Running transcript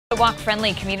The Walk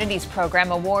Friendly Communities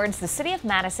program awards the City of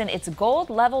Madison its gold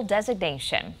level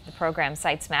designation. The program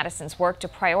cites Madison's work to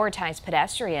prioritize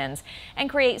pedestrians and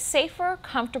create safer,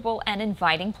 comfortable, and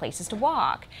inviting places to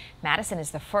walk. Madison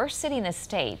is the first city in the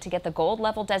state to get the gold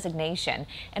level designation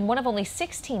and one of only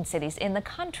 16 cities in the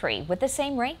country with the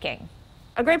same ranking.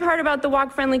 A great part about the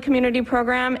Walk Friendly Community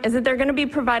program is that they're going to be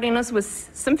providing us with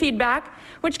some feedback,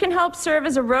 which can help serve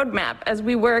as a roadmap as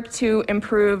we work to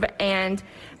improve and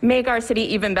make our city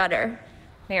even better.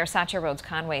 Mayor Satya Rhodes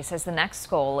Conway says the next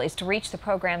goal is to reach the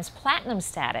program's platinum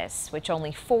status, which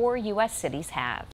only 4 U.S. cities have.